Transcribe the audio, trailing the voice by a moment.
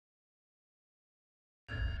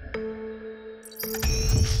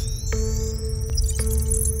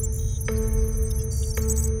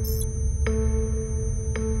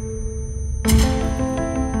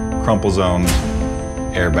crumple zones,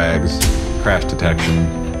 airbags, crash detection.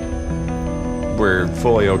 We're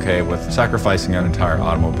fully okay with sacrificing an entire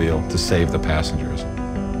automobile to save the passengers.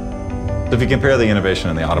 If you compare the innovation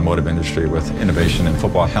in the automotive industry with innovation in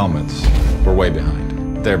football helmets, we're way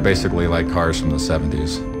behind. They're basically like cars from the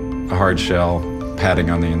 70s. A hard shell, padding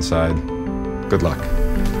on the inside. Good luck.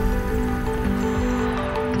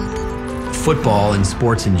 Football and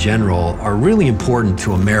sports in general are really important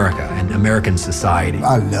to America and American society.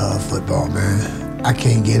 I love football, man. I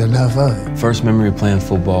can't get enough of it. First memory of playing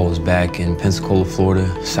football was back in Pensacola,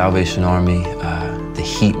 Florida, Salvation Army. The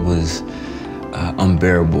heat was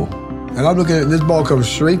unbearable. And I'm looking at this ball comes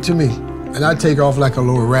straight to me, and I take off like a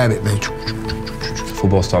little rabbit, man.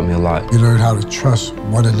 Football's taught me a lot. You learn how to trust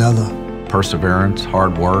one another. Perseverance,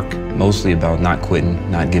 hard work. Mostly about not quitting,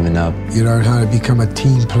 not giving up. You learn how to become a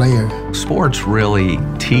team player. Sports really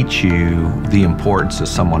teach you the importance of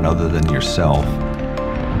someone other than yourself.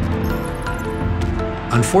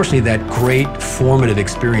 Unfortunately, that great formative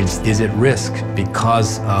experience is at risk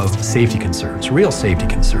because of safety concerns, real safety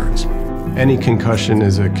concerns. Any concussion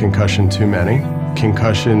is a concussion too many.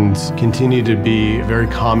 Concussions continue to be a very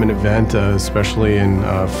common event, especially in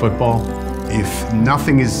football. If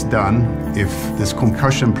nothing is done, if this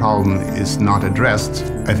concussion problem is not addressed,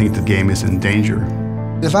 I think the game is in danger.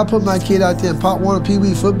 If I put my kid out there in Part 1 of Pee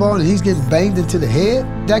Wee football and he's getting banged into the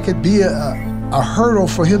head, that could be a hurdle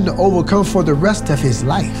for him to overcome for the rest of his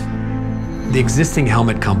life. The existing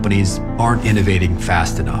helmet companies aren't innovating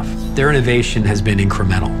fast enough. Their innovation has been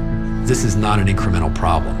incremental. This is not an incremental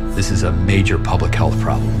problem. This is a major public health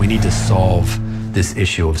problem. We need to solve this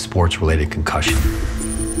issue of sports-related concussion.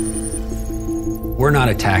 We're not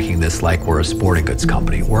attacking this like we're a sporting goods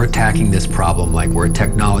company. We're attacking this problem like we're a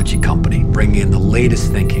technology company, bringing in the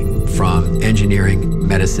latest thinking from engineering,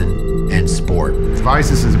 medicine, and sport.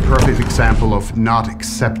 Vicis is a perfect example of not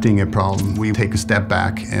accepting a problem. We take a step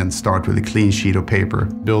back and start with a clean sheet of paper.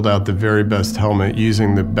 Build out the very best helmet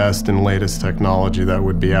using the best and latest technology that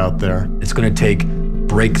would be out there. It's going to take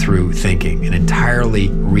breakthrough thinking, an entirely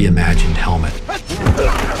reimagined helmet.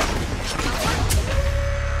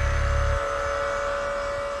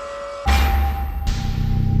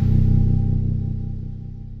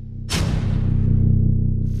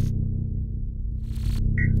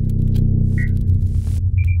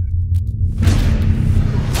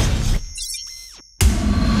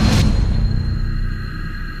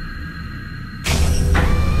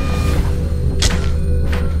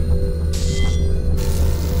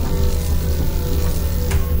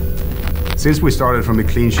 Since we started from a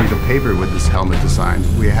clean sheet of paper with this helmet design,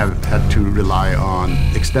 we have had to rely on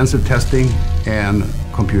extensive testing and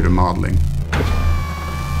computer modeling.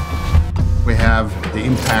 We have the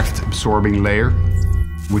impact absorbing layer,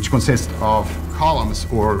 which consists of columns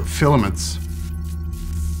or filaments.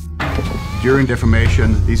 During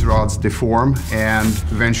deformation, these rods deform and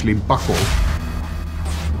eventually buckle.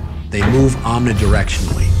 They move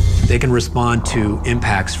omnidirectionally. They can respond to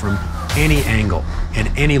impacts from any angle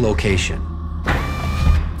and any location.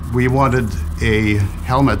 We wanted a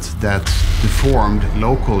helmet that deformed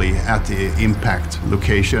locally at the impact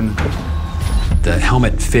location. The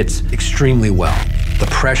helmet fits extremely well. The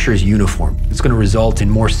pressure is uniform. It's going to result in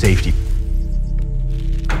more safety.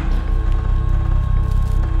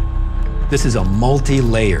 This is a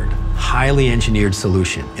multi-layered, highly engineered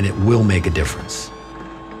solution, and it will make a difference.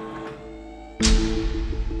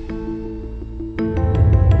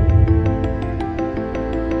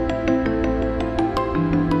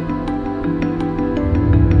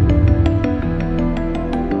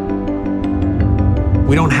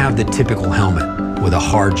 We don't have the typical helmet with a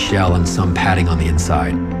hard shell and some padding on the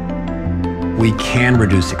inside. We can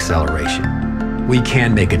reduce acceleration. We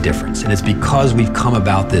can make a difference, and it's because we've come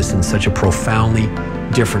about this in such a profoundly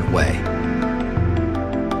different way.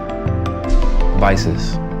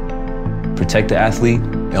 Vicis. Protect the athlete,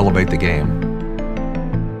 elevate the game.